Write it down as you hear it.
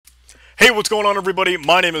Hey, what's going on, everybody?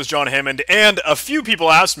 My name is John Hammond, and a few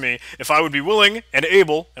people asked me if I would be willing and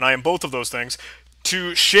able, and I am both of those things,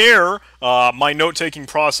 to share my note-taking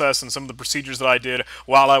process and some of the procedures that I did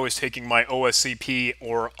while I was taking my OSCP,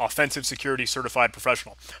 or Offensive Security Certified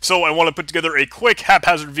Professional. So I want to put together a quick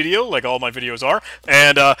haphazard video, like all my videos are,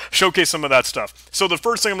 and showcase some of that stuff. So the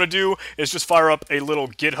first thing I'm going to do is just fire up a little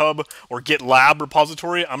GitHub or GitLab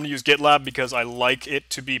repository. I'm going to use GitLab because I like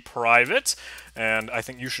it to be private, and I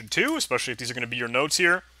think you should too, especially if these are going to be your notes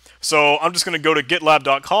here. So I'm just going to go to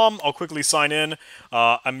gitlab.com. I'll quickly sign in.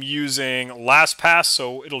 I'm using LastPass,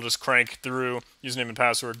 so it'll just crank through username and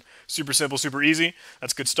password. Super simple, super easy.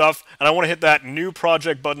 That's good stuff. And I want to hit that new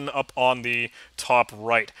project button up on the top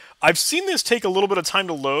right. I've seen this take a little bit of time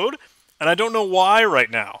to load, and I don't know why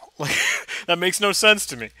right now. Like, that makes no sense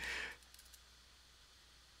to me.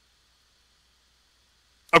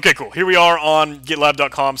 Okay, cool. Here we are on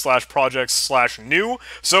gitlab.com/projects/new.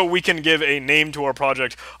 So we can give a name to our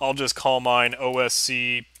project. I'll just call mine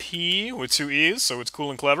OSCP with 2 E's, so it's cool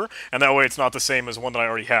and clever. And that way it's not the same as one that I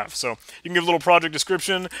already have. So you can give a little project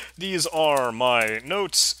description. These are my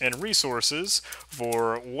notes and resources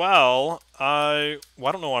for I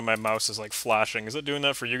don't know why my mouse is like flashing. Is it doing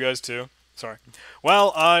that for you guys too? Sorry.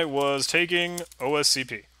 While I was taking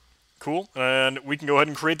OSCP. Cool. And we can go ahead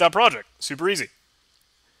and create that project. Super easy.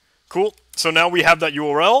 Cool. So now we have that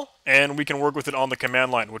URL, and we can work with it on the command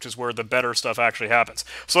line, which is where the better stuff actually happens.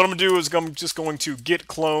 So what I'm going to do is I'm just going to git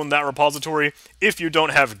clone that repository. If you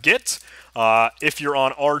don't have git, if you're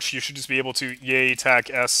on Arch, you should just be able to yay tac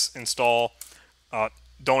s install.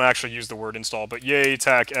 Don't actually use the word install, but yay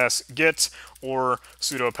tac s git or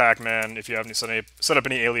sudo pacman if you haven't set up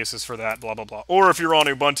any aliases for that, blah, blah, blah. Or if you're on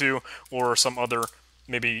Ubuntu or some other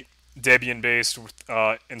maybe Debian-based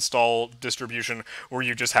install distribution where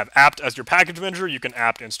you just have apt as your package manager, you can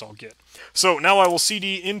apt install git. So now I will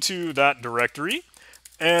cd into that directory,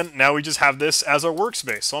 and now we just have this as our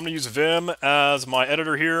workspace. So I'm going to use Vim as my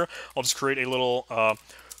editor here. I'll just create a little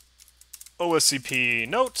OSCP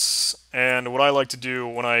notes, and what I like to do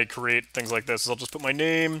when I create things like this is I'll just put my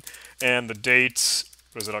name and the date.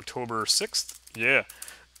 Was it October 6th? Yeah.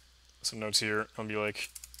 Some notes here. I'll be like,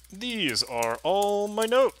 these are all my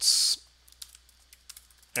notes.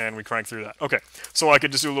 And we crank through that. Okay, so I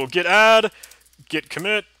could just do a little git add, git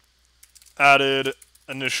commit, added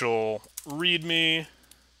initial readme,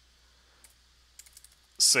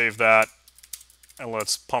 save that, and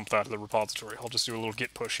let's pump that to the repository. I'll just do a little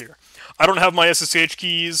git push here. I don't have my SSH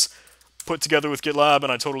keys put together with GitLab,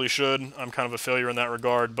 and I totally should. I'm kind of a failure in that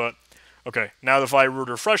regard, but okay, now if I were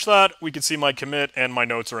to refresh that, we can see my commit and my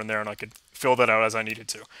notes are in there, and I could fill that out as I needed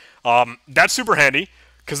to. That's super handy,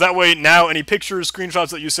 because that way now any pictures, screenshots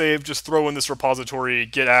that you save, just throw in this repository,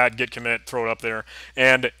 git add, git commit, throw it up there,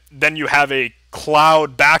 and then you have a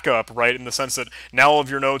cloud backup, right, in the sense that now all of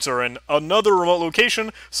your notes are in another remote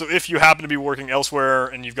location, so if you happen to be working elsewhere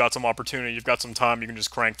and you've got some opportunity, you've got some time, you can just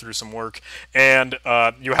crank through some work, and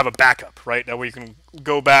you have a backup, right? That way you can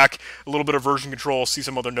go back, a little bit of version control, see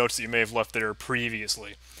some other notes that you may have left there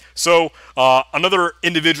previously. So another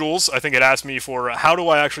individuals, I think, had asked me for how do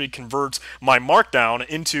I actually convert my Markdown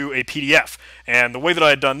into a PDF, and the way that I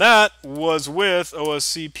had done that was with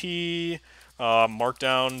OSCP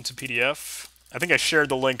Markdown to PDF. I think I shared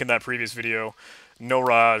the link in that previous video.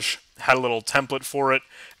 Noraj had a little template for it,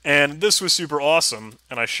 and this was super awesome,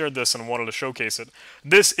 and I shared this and wanted to showcase it.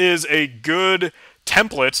 This is a good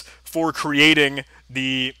template for creating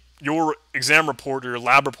your exam report or your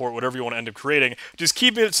lab report, whatever you want to end up creating. Just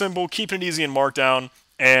keeping it simple, keeping it easy in Markdown,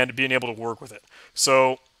 and being able to work with it.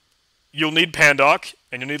 So you'll need Pandoc,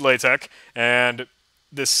 and you'll need LaTeX, and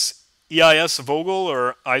this EISVogel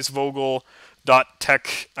or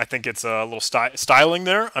icevogel.tech, I think it's a little styling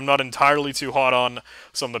there. I'm not entirely too hot on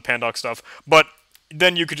some of the Pandoc stuff, but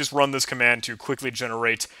then you could just run this command to quickly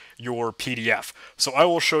generate your PDF. So I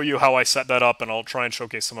will show you how I set that up, and I'll try and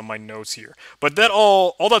showcase some of my notes here. But that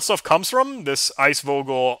all that stuff comes from this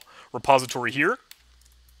icevogel repository here.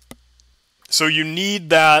 So you need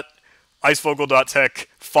that icevogel.tech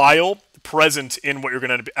file present in what you're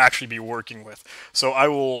going to actually be working with. So I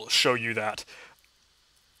will show you that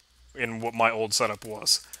in what my old setup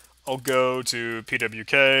was. I'll go to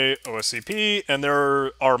PWK, OSCP, and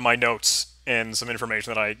there are my notes and some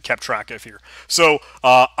information that I kept track of here. So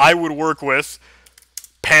I would work with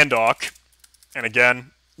Pandoc, and again,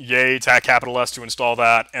 yay, tac capital S to install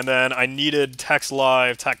that, and then I needed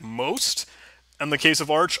TextLive, TacMost. In the case of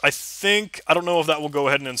Arch, I don't know if that will go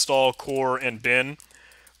ahead and install core and bin.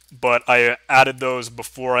 but I added those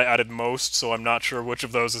before I added most, so I'm not sure which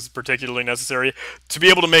of those is particularly necessary to be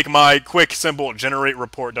able to make my quick, simple generate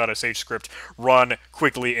report.sh script run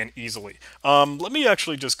quickly and easily. Let me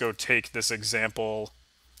actually just go take this example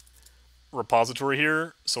repository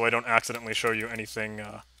here so I don't accidentally show you anything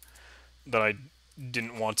that I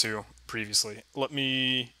didn't want to previously.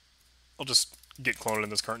 I'll just git clone it in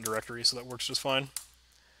this current directory, so that works just fine.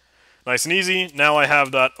 Nice and easy. Now I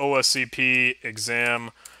have that OSCP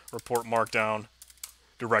exam report markdown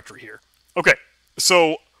directory here. Okay,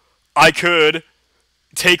 so I could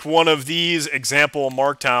take one of these example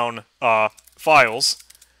markdown files,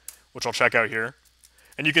 which I'll check out here,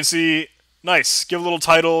 and you can see, nice, give a little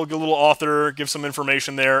title, give a little author, give some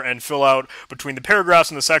information there, and fill out between the paragraphs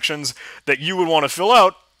and the sections that you would want to fill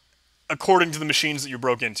out according to the machines that you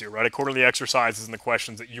broke into, right? According to the exercises and the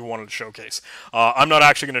questions that you wanted to showcase. I'm not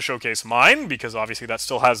actually going to showcase mine because obviously that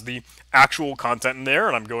still has the actual content in there,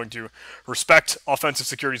 and I'm going to respect offensive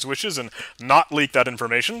security switches and not leak that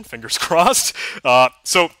information, fingers crossed.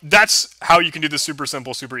 So that's how you can do this super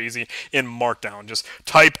simple, super easy in Markdown. Just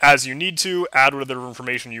type as you need to, add whatever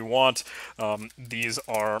information you want. These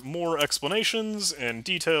are more explanations and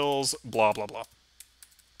details, blah, blah, blah.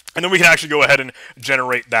 And then we can actually go ahead and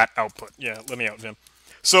generate that output. Yeah, let me out, Vim.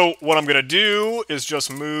 So what I'm going to do is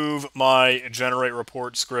just move my generate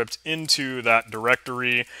report script into that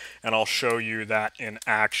directory, and I'll show you that in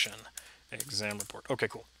action. Exam report. Okay,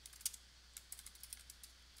 cool.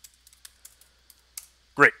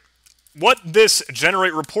 Great. What this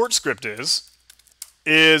generate report script is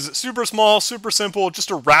super small, super simple, just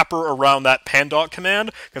a wrapper around that pandoc command,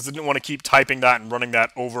 because I didn't want to keep typing that and running that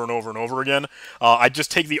over and over and over again. I just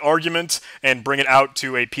take the argument and bring it out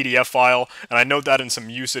to a PDF file, and I note that in some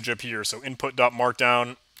usage up here, so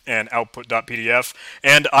input.markdown and output.pdf,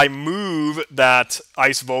 and I move that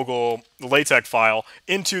IceVogel LaTeX file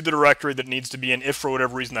into the directory that needs to be in if for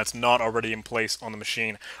whatever reason that's not already in place on the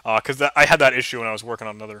machine, because I had that issue when I was working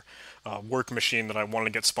on another work machine that I wanted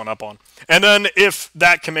to get spun up on. And then if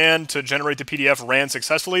that command to generate the PDF ran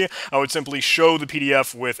successfully, I would simply show the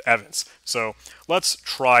PDF with evidence. So let's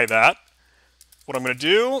try that. What I'm going to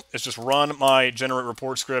do is just run my generate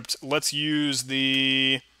report script. Let's use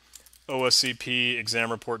the OSCP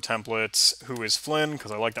exam report templates, who is Flynn,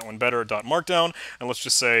 because I like that one better, .markdown, and let's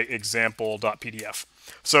just say example.pdf.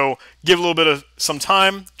 So give a little bit of some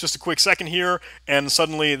time, just a quick second here, and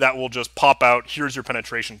suddenly that will just pop out. Here's your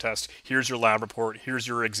penetration test, here's your lab report, here's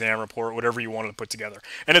your exam report, whatever you wanted to put together.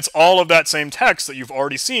 And it's all of that same text that you've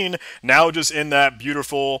already seen, now just in that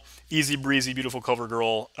beautiful, easy breezy, beautiful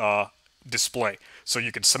CoverGirl display. So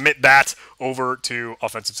you can submit that over to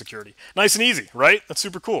offensive security. Nice and easy, right? That's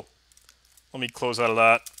super cool. Let me close out of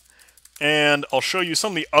that. And I'll show you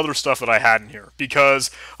some of the other stuff that I had in here.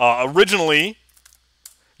 Because originally,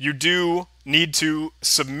 you do need to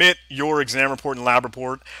submit your exam report and lab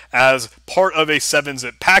report as part of a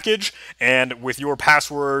 7-zip package and with your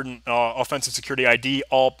password and offensive security ID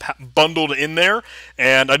all bundled in there.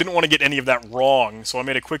 And I didn't want to get any of that wrong, so I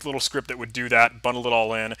made a quick little script that would do that, bundle it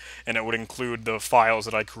all in, and it would include the files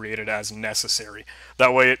that I created as necessary.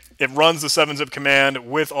 That way it runs the 7-zip command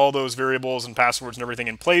with all those variables and passwords and everything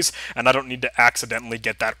in place, and I don't need to accidentally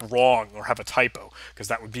get that wrong or have a typo, because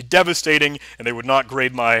that would be devastating and they would not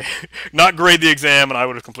grade my not grade the exam and I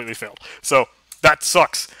would have completely failed. So that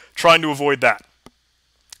sucks. Trying to avoid that.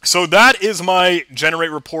 So that is my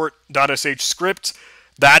generate report.sh script.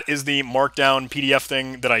 That is the markdown PDF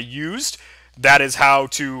thing that I used. That is how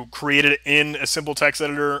to create it in a simple text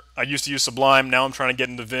editor. I used to use Sublime. Now I'm trying to get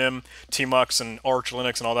into Vim, Tmux, and Arch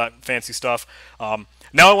Linux and all that fancy stuff.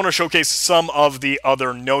 Now I want to showcase some of the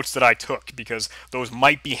other notes that I took because those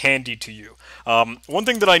might be handy to you. One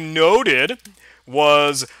thing that I noted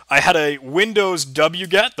was I had a Windows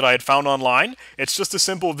wget that I had found online. It's just a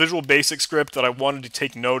simple Visual Basic script that I wanted to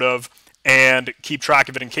take note of and keep track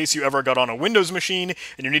of it in case you ever got on a Windows machine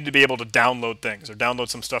and you need to be able to download things or download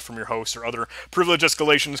some stuff from your host or other privilege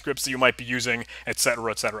escalation scripts that you might be using,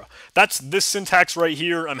 etc., etc. That's this syntax right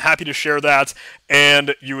here. I'm happy to share that,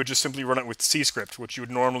 and you would just simply run it with cscript, which you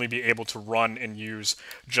would normally be able to run and use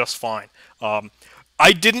just fine.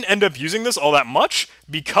 I didn't end up using this all that much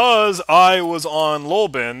because I was on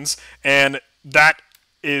lolbins, and that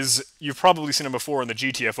is, you've probably seen it before in the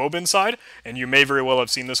GTFO bin side, and you may very well have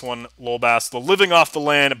seen this one, lolbas, the living off the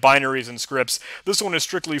land binaries and scripts. This one is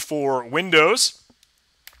strictly for Windows.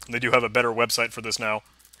 They do have a better website for this now.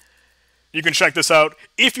 You can check this out.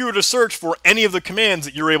 If you were to search for any of the commands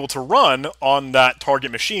that you're able to run on that target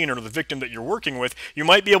machine or the victim that you're working with, you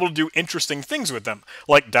might be able to do interesting things with them,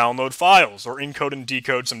 like download files or encode and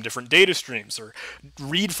decode some different data streams or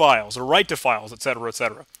read files or write to files, etc.,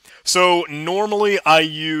 etc. So normally I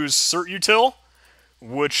use certutil,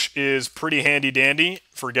 which is pretty handy dandy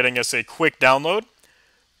for getting us a quick download.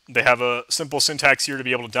 They have a simple syntax here to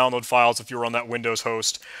be able to download files if you're on that Windows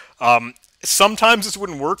host. Sometimes this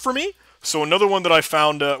wouldn't work for me. So another one that I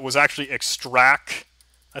found was actually Extract,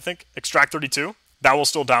 I think, Extract32. That will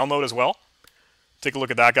still download as well. Take a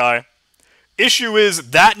look at that guy. Issue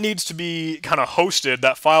is that needs to be kind of hosted.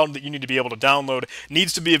 That file that you need to be able to download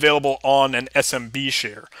needs to be available on an SMB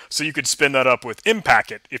share. So you could spin that up with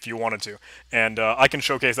Impacket if you wanted to. And I can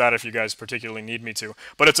showcase that if you guys particularly need me to.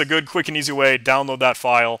 But it's a good, quick, and easy way. Download that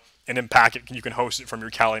file and Impacket. You can host it from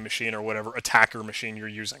your Kali machine or whatever attacker machine you're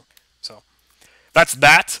using. So that's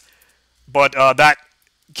that. But that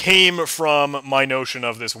came from my notion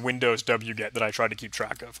of this Windows wget that I tried to keep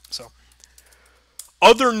track of. So,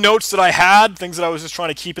 other notes that I had, things that I was just trying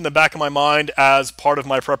to keep in the back of my mind as part of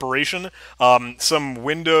my preparation, some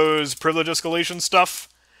Windows privilege escalation stuff.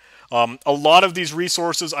 A lot of these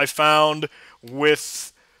resources I found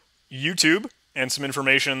with YouTube and some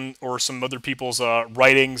information or some other people's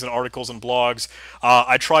writings and articles and blogs.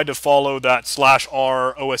 I tried to follow that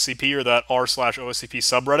 /r OSCP or that r/OSCP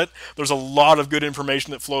subreddit. There's a lot of good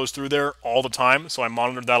information that flows through there all the time, so I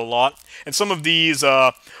monitored that a lot. And some of these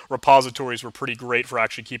repositories were pretty great for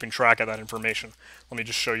actually keeping track of that information. Let me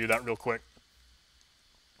just show you that real quick.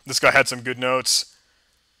 This guy had some good notes.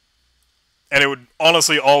 And it would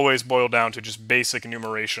honestly always boil down to just basic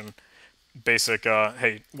enumeration. Basic,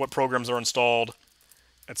 hey, what programs are installed,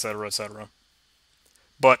 etc., etc.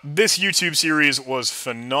 But this YouTube series was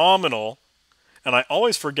phenomenal, and I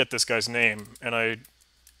always forget this guy's name, and I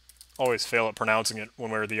always fail at pronouncing it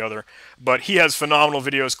one way or the other. But he has phenomenal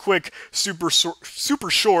videos, quick, super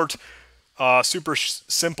short, super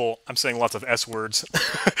simple. I'm saying lots of S words,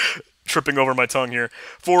 tripping over my tongue here,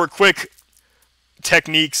 for quick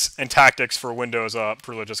techniques and tactics for Windows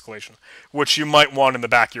privilege escalation, which you might want in the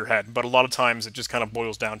back of your head, but a lot of times it just kind of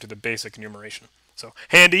boils down to the basic enumeration. So,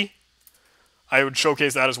 handy. I would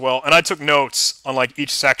showcase that as well. And I took notes on like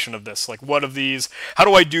each section of this. Like, what of these, how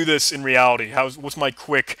do I do this in reality? What's my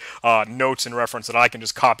quick notes and reference that I can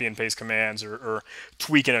just copy and paste commands or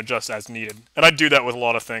tweak and adjust as needed? And I do that with a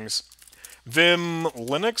lot of things. Vim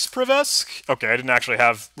Linux Privesk? Okay, I didn't actually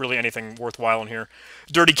have really anything worthwhile in here.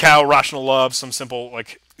 Dirty Cow, Rational Love, some simple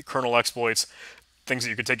like kernel exploits, things that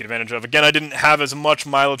you could take advantage of. Again, I didn't have as much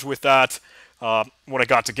mileage with that when I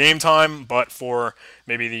got to game time, but for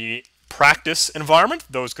maybe the practice environment,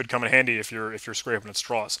 those could come in handy if you're scraping at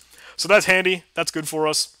straws. So that's handy. That's good for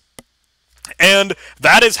us. And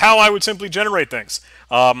that is how I would simply generate things.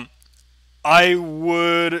 I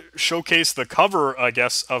would showcase the cover, I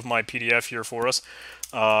guess, of my PDF here for us.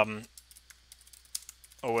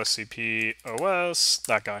 OSCP OS,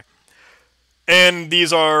 that guy. And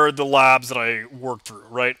these are the labs that I worked through,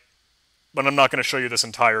 right? But I'm not going to show you this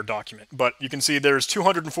entire document. But you can see there's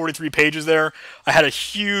 243 pages there. I had a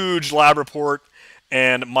huge lab report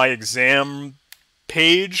and my exam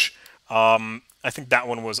page. I think that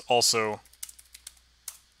one was also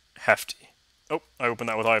hefty. Oh, I opened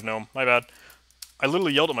that with I have gnome. My bad. I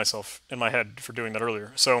literally yelled at myself in my head for doing that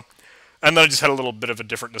earlier. So, and then I just had a little bit of a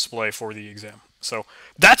different display for the exam. So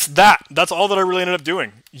that's that. That's all that I really ended up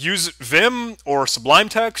doing. Use Vim or Sublime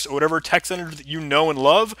Text or whatever text editor that you know and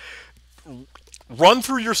love. Run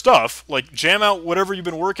through your stuff, like jam out whatever you've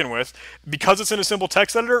been working with. Because it's in a simple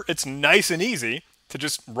text editor, it's nice and easy to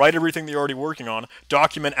just write everything that you're already working on,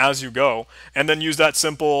 document as you go, and then use that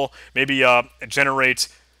simple, maybe generate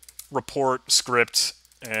report script.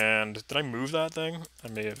 And did I move that thing? I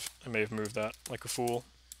may have moved that like a fool.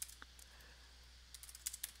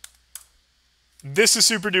 This is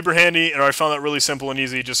super duper handy, and I found that really simple and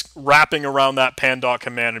easy, just wrapping around that pandoc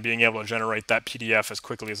command and being able to generate that PDF as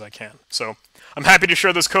quickly as I can. So I'm happy to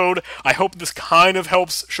share this code. I hope this kind of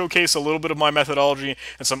helps showcase a little bit of my methodology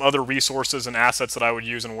and some other resources and assets that I would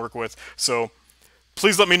use and work with. So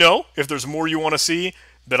please let me know if there's more you want to see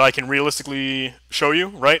that I can realistically show you,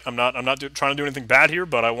 right? I'm not trying to do anything bad here,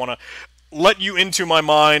 but I want to let you into my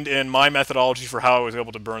mind and my methodology for how I was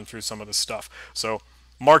able to burn through some of this stuff. So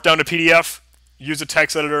mark down to PDF, use a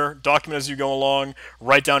text editor, document as you go along,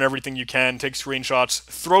 write down everything you can, take screenshots,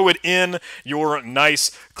 throw it in your nice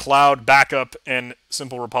cloud backup and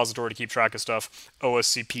simple repository to keep track of stuff,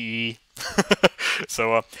 OSCP.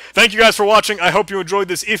 So, thank you guys for watching. I hope you enjoyed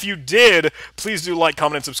this. If you did, please do like,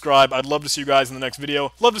 comment, and subscribe. I'd love to see you guys in the next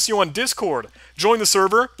video. Love to see you on Discord. Join the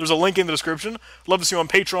server. There's a link in the description. Love to see you on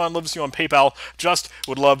Patreon. Love to see you on PayPal. Just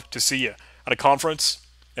would love to see you at a conference,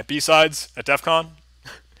 at B-Sides, at DEF CON.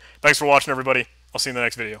 Thanks for watching, everybody. I'll see you in the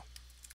next video.